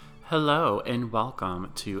Hello and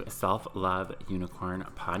welcome to Self-Love Unicorn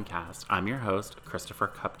Podcast. I'm your host, Christopher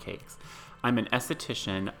Cupcakes. I'm an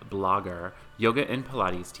esthetician, blogger, yoga and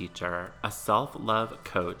Pilates teacher, a self-love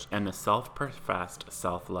coach, and the self-professed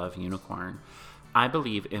self-love unicorn. I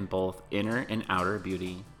believe in both inner and outer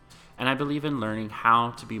beauty, and I believe in learning how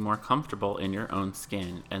to be more comfortable in your own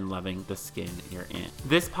skin and loving the skin you're in.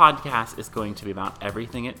 This podcast is going to be about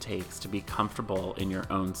everything it takes to be comfortable in your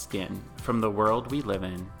own skin, from the world we live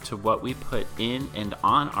in, to what we put in and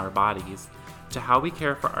on our bodies, to how we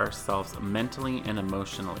care for ourselves mentally and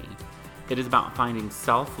emotionally. It is about finding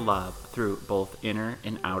self-love through both inner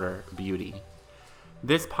and outer beauty.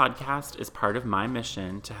 This podcast is part of my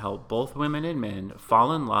mission to help both women and men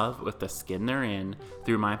fall in love with the skin they're in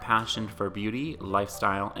through my passion for beauty,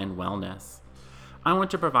 lifestyle, and wellness. I want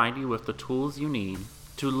to provide you with the tools you need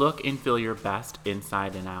to look and feel your best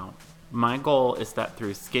inside and out. My goal is that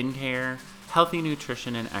through skincare, healthy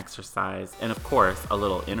nutrition and exercise, and of course, a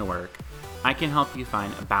little inner work, I can help you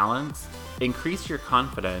find a balance, increase your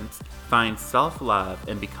confidence, find self-love,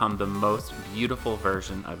 and become the most beautiful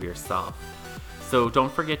version of yourself. So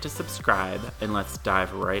don't forget to subscribe, and let's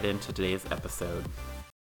dive right into today's episode.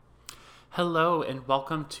 Hello, and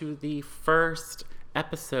welcome to the first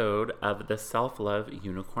episode of the Self-Love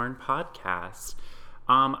Unicorn Podcast.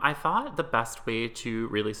 I thought the best way to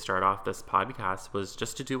really start off this podcast was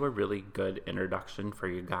just to do a really good introduction for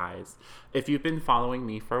you guys. If you've been following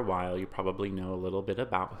me for a while, you probably know a little bit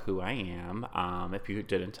about who I am. If you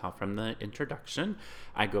didn't tell from the introduction,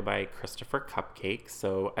 I go by Christopher Cupcakes.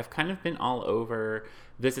 So I've kind of been all over.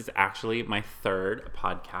 This is actually my third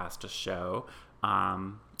podcast show.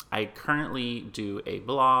 I currently do a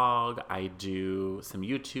blog, I do some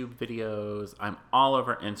YouTube videos, I'm all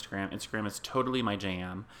over Instagram. Instagram is totally my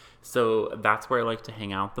jam, so that's where I like to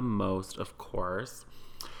hang out the most, of course.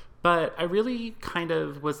 But I really kind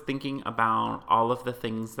of was thinking about all of the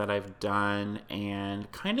things that I've done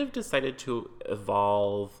and kind of decided to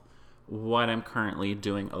evolve what I'm currently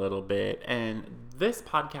doing a little bit, and this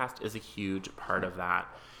podcast is a huge part of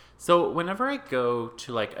that. So whenever I go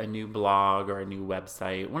to like a new blog or a new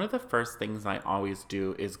website, one of the first things I always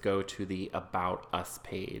do is go to the About Us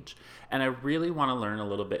page. And I really want to learn a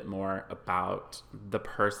little bit more about the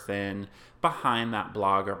person behind that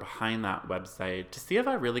blog or behind that website to see if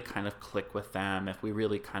I really kind of click with them, if we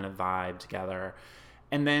really kind of vibe together.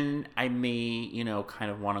 And then I may,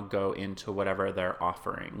 kind of want to go into whatever they're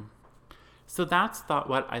offering. So that's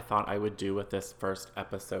what I thought I would do with this first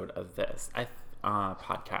episode of this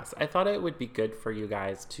podcast. I thought it would be good for you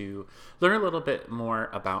guys to learn a little bit more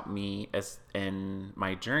about me as in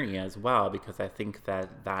my journey as well, because I think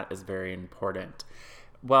that is very important.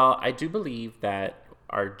 Well, I do believe that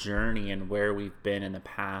our journey and where we've been in the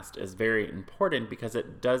past is very important because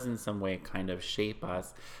it does in some way kind of shape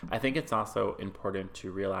us. I think it's also important to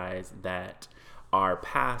realize that our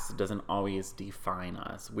past doesn't always define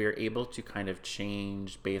us. We're able to kind of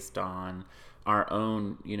change based on our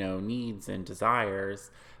own, needs and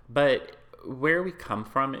desires, but where we come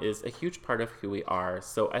from is a huge part of who we are.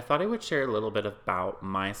 So I thought I would share a little bit about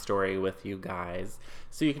my story with you guys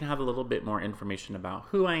so you can have a little bit more information about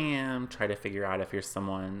who I am, try to figure out if you're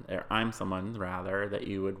someone, or I'm someone rather, that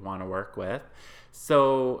you would want to work with.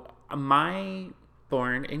 So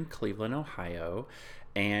born in Cleveland, Ohio,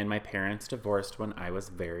 and my parents divorced when I was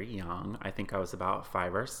very young. I think I was about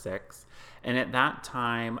 5 or 6. And at that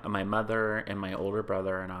time, my mother and my older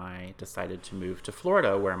brother and I decided to move to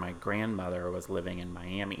Florida, where my grandmother was living in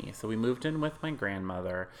Miami. So we moved in with my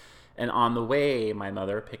grandmother. And on the way, my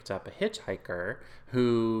mother picked up a hitchhiker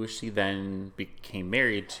who she then became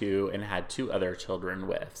married to and had 2 other children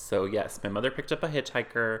with. So yes, my mother picked up a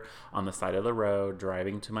hitchhiker on the side of the road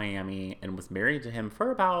driving to Miami and was married to him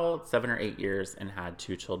for about 7 or 8 years and had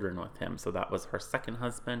 2 children with him. So that was her second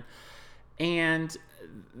husband. And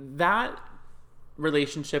that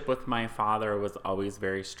relationship with my father was always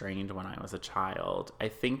very strained when I was a child. I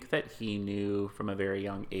think that he knew from a very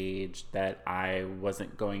young age that I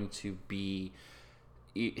wasn't going to be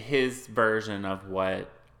his version of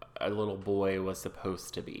what a little boy was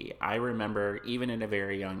supposed to be. I remember even at a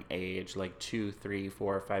very young age, like 2, 3,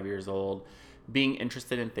 4, 5 years old, being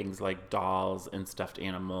interested in things like dolls and stuffed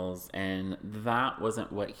animals, and that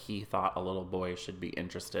wasn't what he thought a little boy should be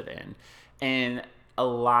interested in. And a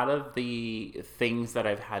lot of the things that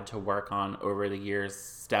I've had to work on over the years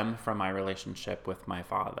stem from my relationship with my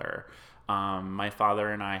father. My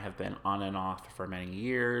father and I have been on and off for many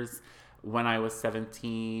years. When I was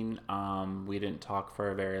 17, we didn't talk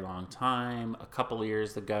for a very long time. A couple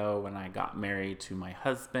years ago, when I got married to my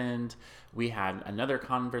husband, we had another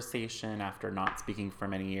conversation after not speaking for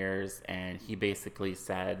many years, and he basically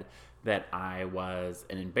said that I was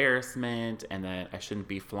an embarrassment and that I shouldn't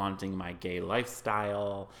be flaunting my gay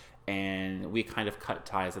lifestyle. And we kind of cut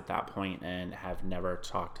ties at that point and have never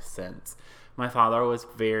talked since. My father was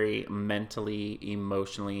very mentally,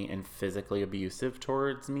 emotionally, and physically abusive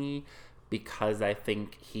towards me because I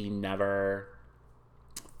think he never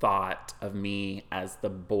thought of me as the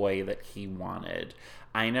boy that he wanted.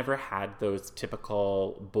 I never had those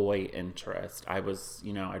typical boy interests. I was,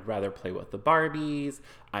 I'd rather play with the Barbies.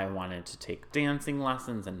 I wanted to take dancing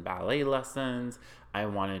lessons and ballet lessons. I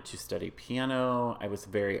wanted to study piano. I was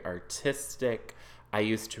very artistic. I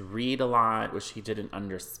used to read a lot, which he didn't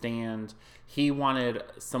understand. He wanted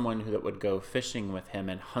someone that would go fishing with him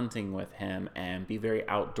and hunting with him and be very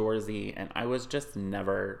outdoorsy, and I was just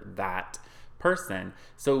never that person.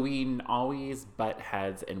 So we always butt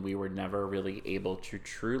heads, and we were never really able to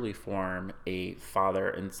truly form a father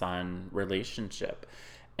and son relationship.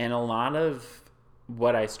 And a lot of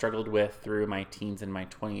what I struggled with through my teens and my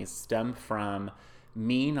 20s stemmed from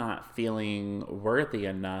me not feeling worthy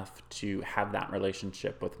enough to have that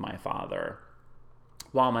relationship with my father.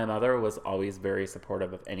 While my mother was always very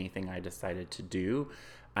supportive of anything I decided to do,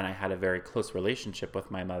 and I had a very close relationship with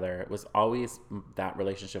my mother, it was always that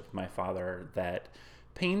relationship with my father that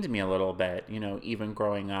pained me a little bit, even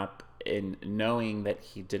growing up and knowing that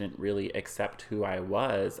he didn't really accept who I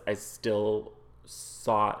was. I still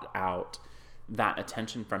sought out that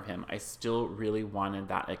attention from him. I still really wanted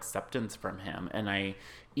that acceptance from him. And I,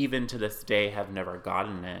 even to this day, have never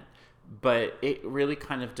gotten it. But it really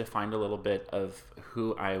kind of defined a little bit of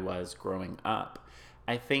who I was growing up.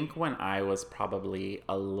 I think when I was probably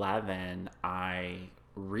 11, I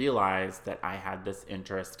realized that I had this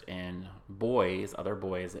interest in boys, other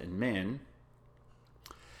boys and men.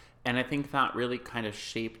 And I think that really kind of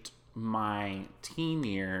shaped my teen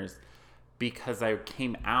years, because I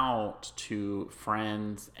came out to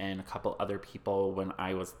friends and a couple other people when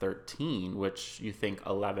I was 13, which you think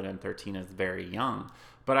 11 and 13 is very young.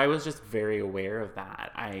 But I was just very aware of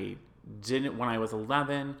that. When I was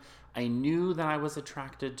 11, I knew that I was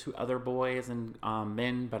attracted to other boys and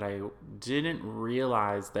men, but I didn't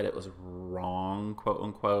realize that it was wrong, quote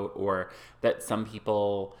unquote, or that some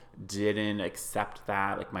people didn't accept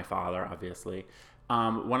that, like my father, obviously.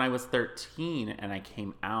 When I was 13 and I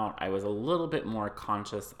came out, I was a little bit more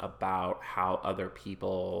conscious about how other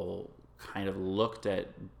people kind of looked at,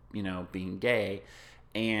 being gay.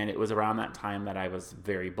 And it was around that time that I was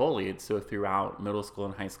very bullied. So throughout middle school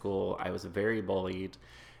and high school, I was very bullied.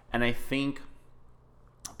 And I think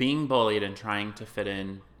being bullied and trying to fit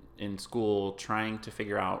in school, trying to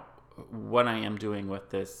figure out what I am doing with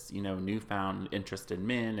this, newfound interest in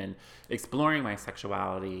men and exploring my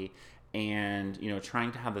sexuality and,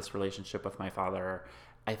 trying to have this relationship with my father,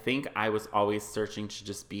 I think I was always searching to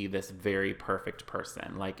just be this very perfect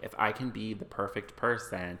person. Like, if I can be the perfect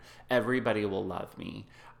person, everybody will love me.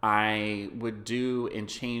 I would do and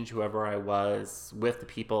change whoever I was with the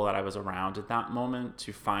people that I was around at that moment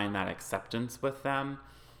to find that acceptance with them.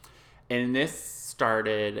 And this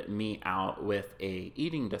started me out with a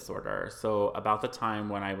eating disorder. So about the time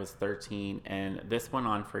when I was 13, and this went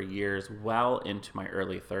on for years, well into my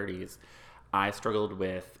early 30s, I struggled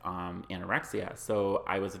with anorexia. So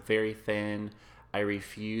I was very thin. I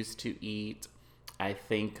refused to eat. I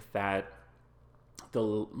think that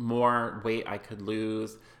the more weight I could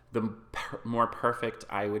lose, the more perfect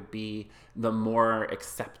I would be, the more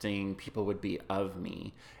accepting people would be of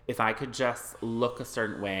me. If I could just look a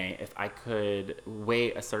certain way, if I could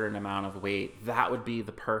weigh a certain amount of weight, that would be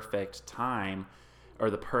the perfect time or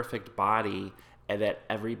the perfect body, and that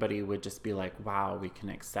everybody would just be like, wow, we can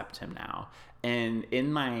accept him now. And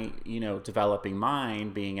in my, developing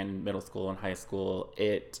mind, being in middle school and high school,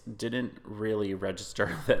 it didn't really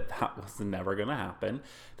register that was never going to happen,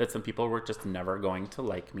 that some people were just never going to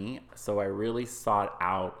like me. So I really sought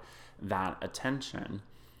out that attention.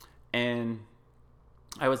 And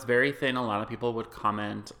I was very thin. A lot of people would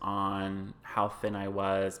comment on how thin I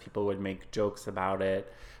was. People would make jokes about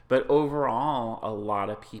it. But overall, a lot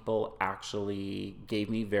of people actually gave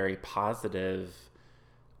me very positive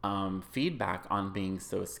feedback on being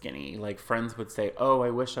so skinny. Like, friends would say, oh, I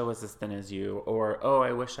wish I was as thin as you, or, oh,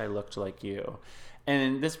 I wish I looked like you.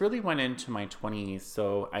 And this really went into my 20s.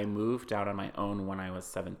 So I moved out on my own when I was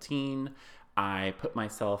 17. I put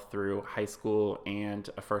myself through high school and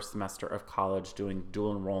a first semester of college doing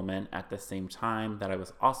dual enrollment at the same time that I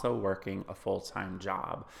was also working a full-time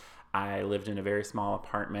job. I lived in a very small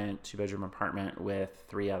apartment, 2-bedroom apartment with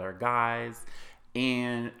 3 other guys.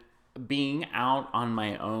 And being out on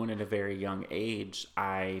my own at a very young age,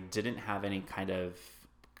 I didn't have any kind of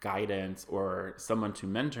guidance or someone to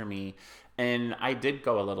mentor me. And I did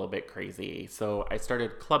go a little bit crazy. So I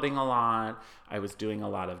started clubbing a lot. I was doing a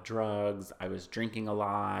lot of drugs. I was drinking a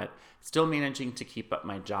lot, still managing to keep up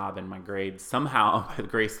my job and my grades. Somehow, by the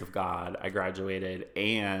grace of God, I graduated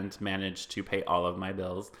and managed to pay all of my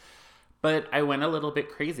bills. But I went a little bit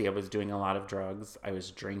crazy. I was doing a lot of drugs. I was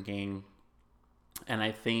drinking. And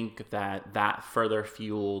I think that further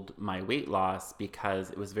fueled my weight loss because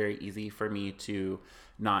it was very easy for me to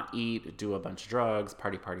not eat, do a bunch of drugs,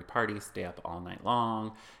 party, stay up all night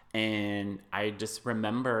long. And I just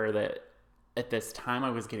remember that at this time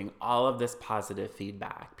I was getting all of this positive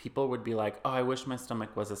feedback. People would be like, oh, I wish my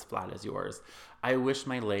stomach was as flat as yours. I wish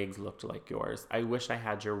my legs looked like yours. I wish I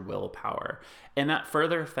had your willpower. And that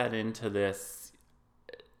further fed into this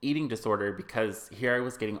eating disorder because here I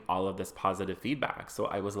was getting all of this positive feedback. So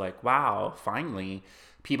I was like, wow, finally,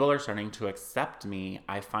 people are starting to accept me.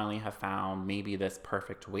 I finally have found maybe this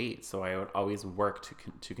perfect weight. So I would always work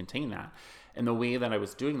to contain that. And the way that I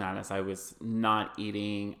was doing that is I was not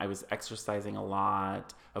eating, I was exercising a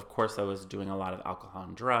lot. Of course, I was doing a lot of alcohol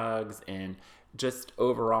and drugs and just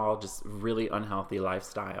overall, just really unhealthy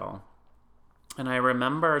lifestyle. And I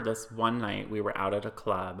remember this one night we were out at a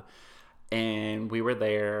club and we were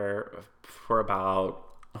there for about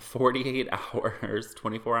 48 hours,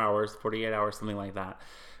 24 hours, 48 hours, something like that.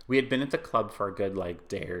 We had been at the club for a good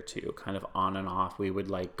day or two, kind of on and off. We would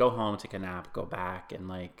go home, take a nap, go back. And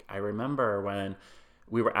I remember when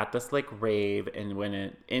we were at this rave and when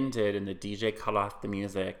it ended and the DJ cut off the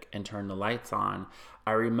music and turned the lights on,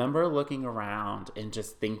 I remember looking around and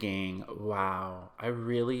just thinking, wow, I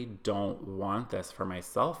really don't want this for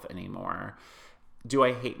myself anymore. Do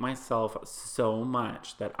I hate myself so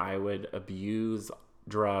much that I would abuse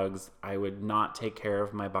drugs? I would not take care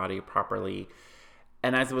of my body properly.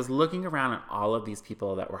 And as I was looking around at all of these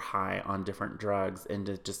people that were high on different drugs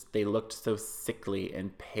and they looked so sickly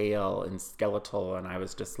and pale and skeletal. And I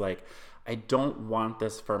was just like, I don't want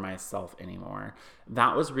this for myself anymore.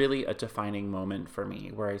 That was really a defining moment for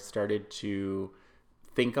me where I started to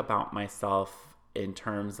think about myself in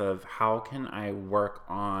terms of how can I work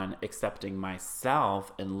on accepting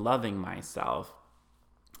myself and loving myself.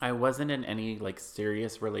 I wasn't in any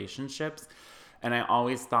serious relationships. And I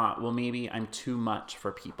always thought, well, maybe I'm too much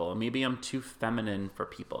for people. Maybe I'm too feminine for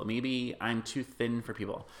people. Maybe I'm too thin for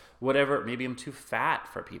people. Whatever, maybe I'm too fat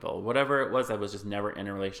for people. Whatever it was, I was just never in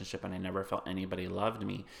a relationship and I never felt anybody loved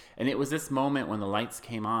me. And it was this moment when the lights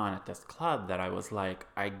came on at this club that I was like,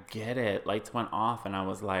 I get it. Lights went off and I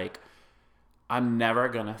was like, I'm never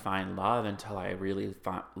going to find love until I really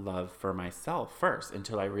find love for myself first,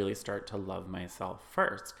 until I really start to love myself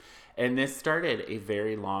first. And this started a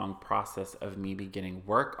very long process of me beginning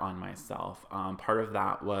work on myself. Part of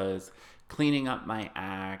that was cleaning up my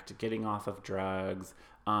act, getting off of drugs,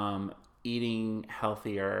 eating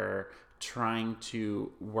healthier, trying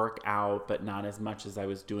to work out, but not as much as I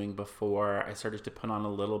was doing before. I started to put on a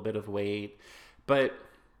little bit of weight, but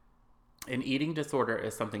an eating disorder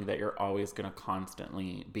is something that you're always going to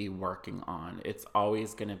constantly be working on. It's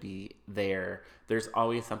always going to be there. There's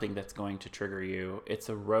always something that's going to trigger you. It's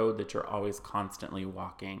a road that you're always constantly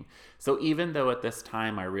walking. So even though at this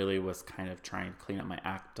time I really was kind of trying to clean up my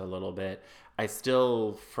act a little bit, I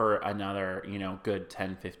still, for another, good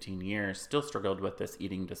 10, 15 years, still struggled with this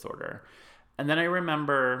eating disorder. And then I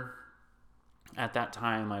remember at that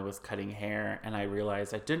time I was cutting hair and I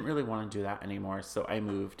realized I didn't really want to do that anymore. So I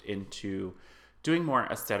moved into doing more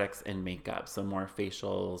aesthetics and makeup. So more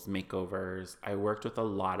facials, makeovers. I worked with a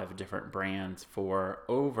lot of different brands for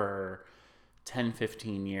over 10,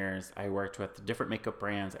 15 years. I worked with different makeup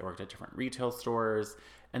brands. I worked at different retail stores.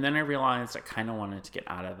 And then I realized I kind of wanted to get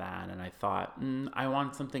out of that. And I thought, I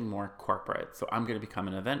want something more corporate. So I'm going to become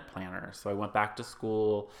an event planner. So I went back to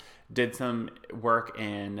school, did some work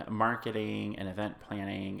in marketing and event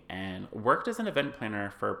planning, and worked as an event planner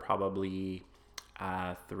for probably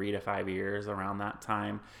 3 to 5 years around that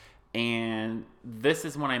time. And this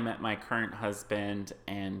is when I met my current husband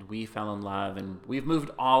and we fell in love, and we've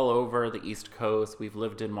moved all over the East Coast. We've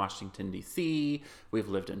lived in Washington, D.C. We've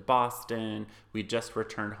lived in Boston. We just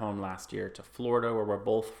returned home last year to Florida, where we're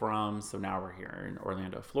both from. So now we're here in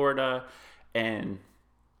Orlando, Florida. And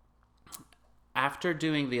after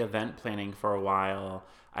doing the event planning for a while,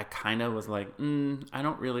 I kind of was like, I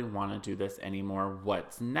don't really want to do this anymore.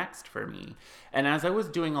 What's next for me? And as I was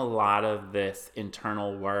doing a lot of this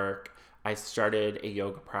internal work, I started a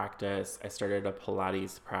yoga practice, I started a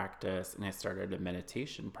Pilates practice, and I started a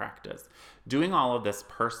meditation practice. Doing all of this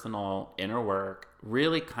personal inner work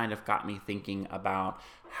really kind of got me thinking about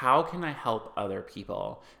how can I help other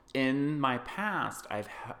people. In my past,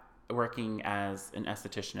 working as an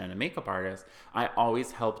esthetician and a makeup artist, I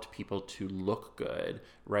always helped people to look good,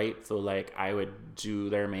 right? So like I would do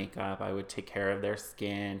their makeup, I would take care of their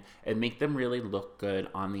skin and make them really look good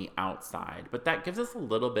on the outside. But that gives us a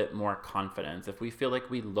little bit more confidence. If we feel like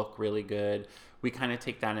we look really good, we kind of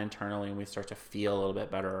take that internally and we start to feel a little bit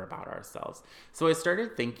better about ourselves. So I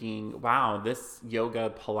started thinking, wow, this yoga,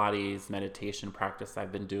 Pilates, meditation practice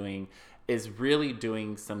I've been doing is really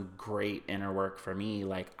doing some great inner work for me.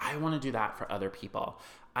 Like, I want to do that for other people.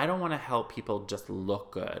 I don't want to help people just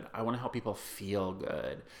look good. I want to help people feel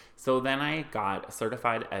good. So then I got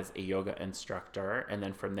certified as a yoga instructor. And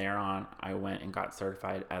then from there on, I went and got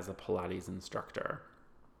certified as a Pilates instructor.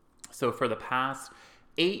 So for the past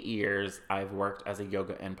 8 years, I've worked as a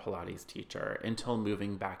yoga and Pilates teacher until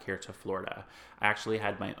moving back here to Florida. I actually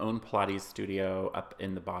had my own Pilates studio up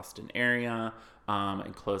in the Boston area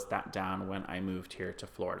and closed that down when I moved here to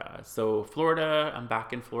Florida. So Florida, I'm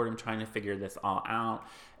back in Florida. I'm trying to figure this all out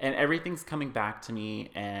and everything's coming back to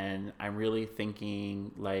me. And I'm really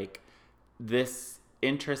thinking like this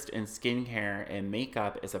interest in skincare and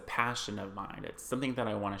makeup is a passion of mine. It's something that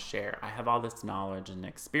I want to share. I have all this knowledge and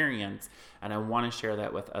experience, and I want to share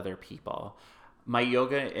that with other people. My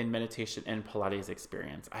yoga and meditation and Pilates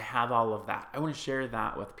experience, I have all of that. I want to share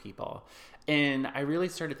that with people. And I really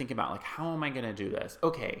started thinking about like, how am I going to do this?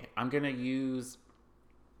 Okay, I'm going to use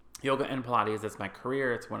yoga and Pilates as my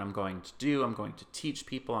career. It's what I'm going to do. I'm going to teach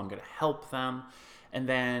people. I'm going to help them. And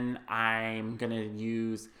then I'm going to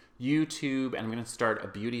use YouTube and I'm going to start a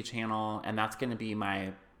beauty channel. And that's going to be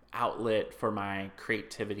my outlet for my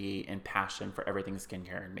creativity and passion for everything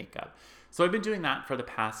skincare and makeup. So I've been doing that for the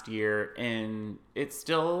past year and it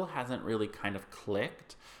still hasn't really kind of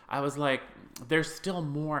clicked. I was like, there's still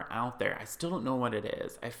more out there. I still don't know what it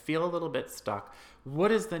is. I feel a little bit stuck.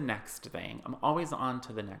 What is the next thing? I'm always on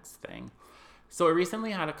to the next thing. So I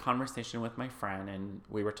recently had a conversation with my friend and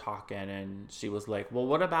we were talking and she was like, well,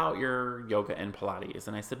 what about your yoga and Pilates?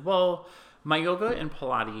 And I said, well, my yoga and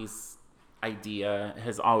Pilates idea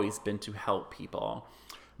has always been to help people.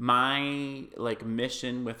 My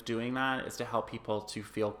mission with doing that is to help people to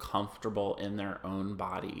feel comfortable in their own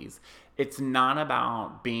bodies. It's not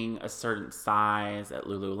about being a certain size at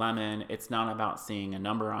Lululemon. It's not about seeing a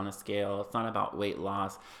number on a scale. It's not about weight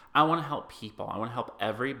loss. I want to help people. I want to help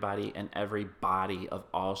everybody and every body of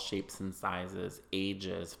all shapes and sizes,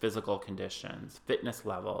 ages, physical conditions, fitness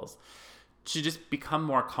levels, to just become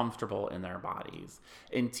more comfortable in their bodies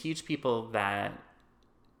and teach people that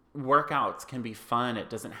workouts can be fun. It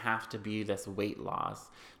doesn't have to be this weight loss.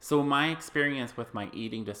 So my experience with my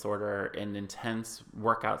eating disorder and intense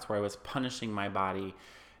workouts where I was punishing my body,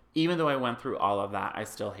 even though I went through all of that, I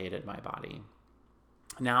still hated my body.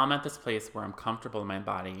 Now I'm at this place where I'm comfortable in my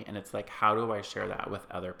body and it's like, how do I share that with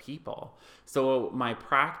other people? So my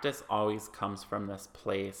practice always comes from this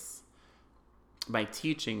place. My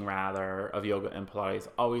teaching, rather, of yoga and Pilates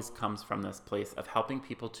always comes from this place of helping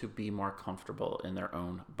people to be more comfortable in their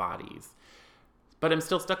own bodies. But I'm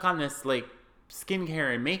still stuck on this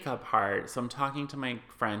skincare and makeup part. So I'm talking to my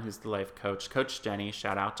friend who's the life coach, Coach Jenny.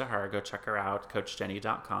 Shout out to her. Go check her out,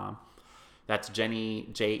 coachjennie.com. That's Jenny,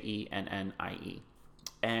 Jennie.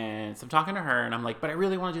 And so I'm talking to her and I'm like, but I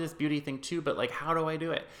really want to do this beauty thing too, but how do I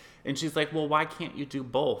do it? And she's like, well, why can't you do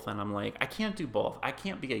both? And I'm like, I can't do both. I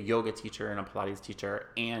can't be a yoga teacher and a Pilates teacher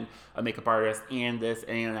and a makeup artist and this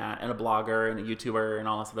and that and a blogger and a YouTuber and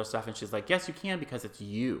all this other stuff. And she's like, yes, you can, because it's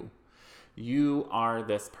you. You are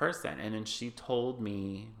this person. And then she told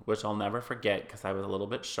me, which I'll never forget because I was a little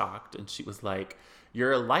bit shocked. And she was like,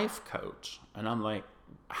 you're a life coach. And I'm like,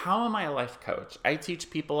 how am I a life coach? I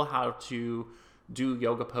teach people how to do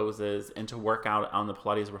yoga poses and to work out on the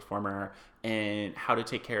Pilates reformer and how to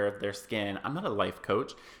take care of their skin. I'm not a life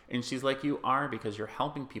coach. And she's like, you are, because you're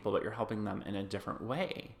helping people, but you're helping them in a different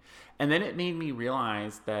way. And then it made me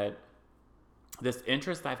realize that this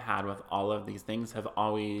interest I've had with all of these things have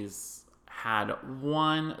always had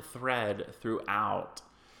one thread throughout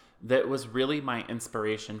that was really my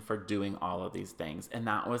inspiration for doing all of these things. And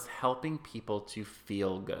that was helping people to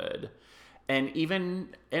feel good. And even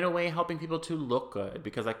in a way, helping people to look good.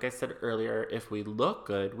 Because like I said earlier, if we look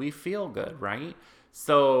good, we feel good, right?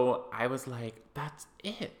 So I was like, that's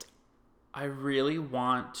it. I really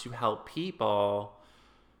want to help people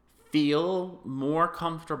feel more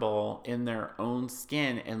comfortable in their own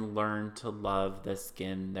skin and learn to love the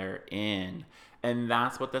skin they're in. And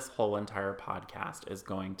that's what this whole entire podcast is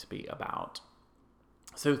going to be about.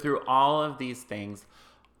 So through all of these things,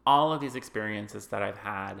 all of these experiences that I've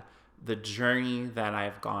had, the journey that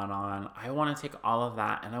I've gone on, I want to take all of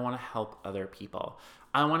that and I want to help other people.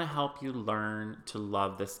 I want to help you learn to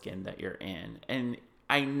love the skin that you're in. And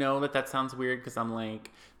I know that sounds weird because I'm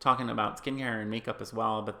like talking about skincare and makeup as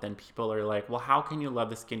well, but then people are like, well, how can you love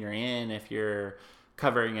the skin you're in if you're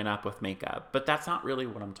covering it up with makeup? But that's not really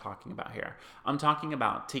what I'm talking about here. I'm talking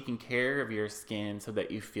about taking care of your skin so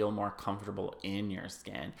that you feel more comfortable in your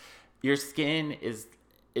skin. Your skin is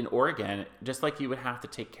an organ, just like you would have to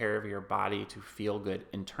take care of your body to feel good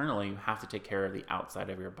internally, you have to take care of the outside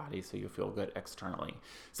of your body so you feel good externally.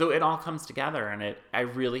 So it all comes together, and I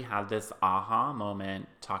really had this aha moment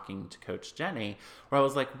talking to Coach Jenny where I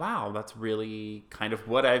was like, wow, that's really kind of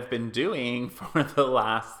what I've been doing for the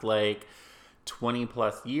last 20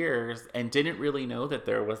 plus years, and didn't really know that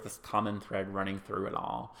there was this common thread running through it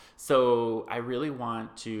all. So I really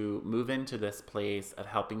want to move into this place of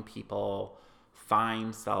helping people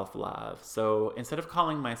find self-love. So instead of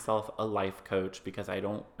calling myself a life coach, because I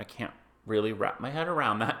can't really wrap my head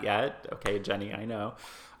around that yet. Okay, Jenny, I know.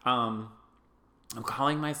 I'm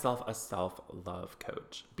calling myself a self-love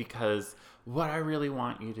coach, because what I really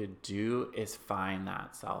want you to do is find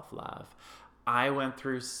that self-love. I went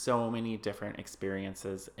through so many different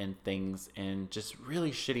experiences and things, and just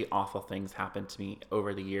really shitty, awful things happened to me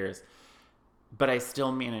over the years, but I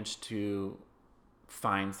still managed to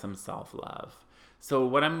find some self-love. So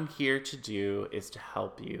what I'm here to do is to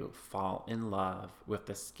help you fall in love with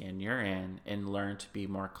the skin you're in and learn to be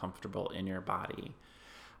more comfortable in your body.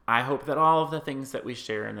 I hope that all of the things that we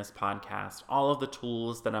share in this podcast, all of the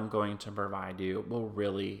tools that I'm going to provide you, will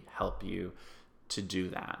really help you to do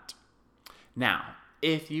that. Now,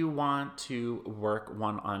 if you want to work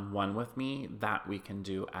one-on-one with me, that we can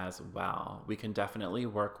do as well. We can definitely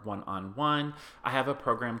work one-on-one. I have a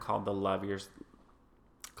program called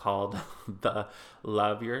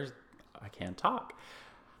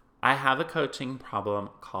I have a coaching problem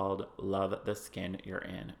called Love the Skin You're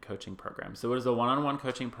In coaching program. So it is a one-on-one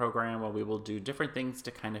coaching program where we will do different things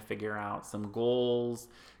to kind of figure out some goals,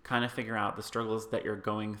 kind of figure out the struggles that you're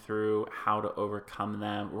going through, how to overcome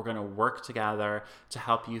them. We're going to work together to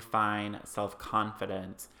help you find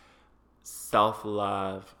self-confidence,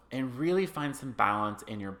 self-love, and really find some balance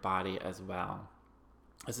in your body as well.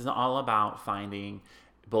 This is all about finding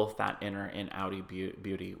both that inner and outer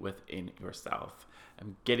beauty within yourself.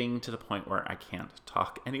 I'm getting to the point where I can't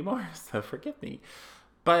talk anymore, so forgive me.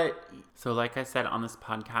 But so like I said on this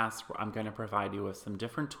podcast, I'm going to provide you with some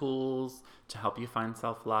different tools to help you find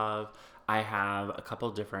self-love. I have a couple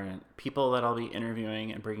different people that I'll be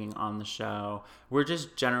interviewing and bringing on the show. We're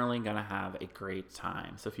just generally going to have a great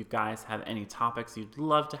time. So if you guys have any topics you'd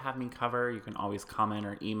love to have me cover, you can always comment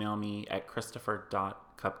or email me at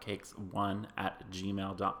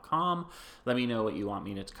christopher.cupcakes1@gmail.com. Let me know what you want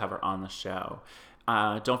me to cover on the show.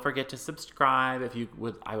 Don't forget to subscribe.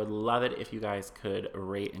 I would love it if you guys could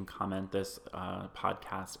rate and comment this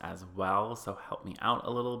podcast as well. So help me out a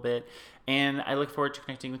little bit. And I look forward to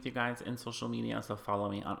connecting with you guys in social media. So follow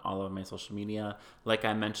me on all of my social media. Like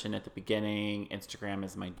I mentioned at the beginning, Instagram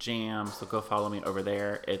is my jam. So go follow me over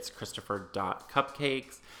there. It's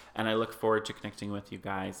christopher.cupcakes. And I look forward to connecting with you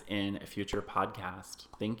guys in a future podcast.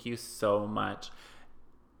 Thank you so much.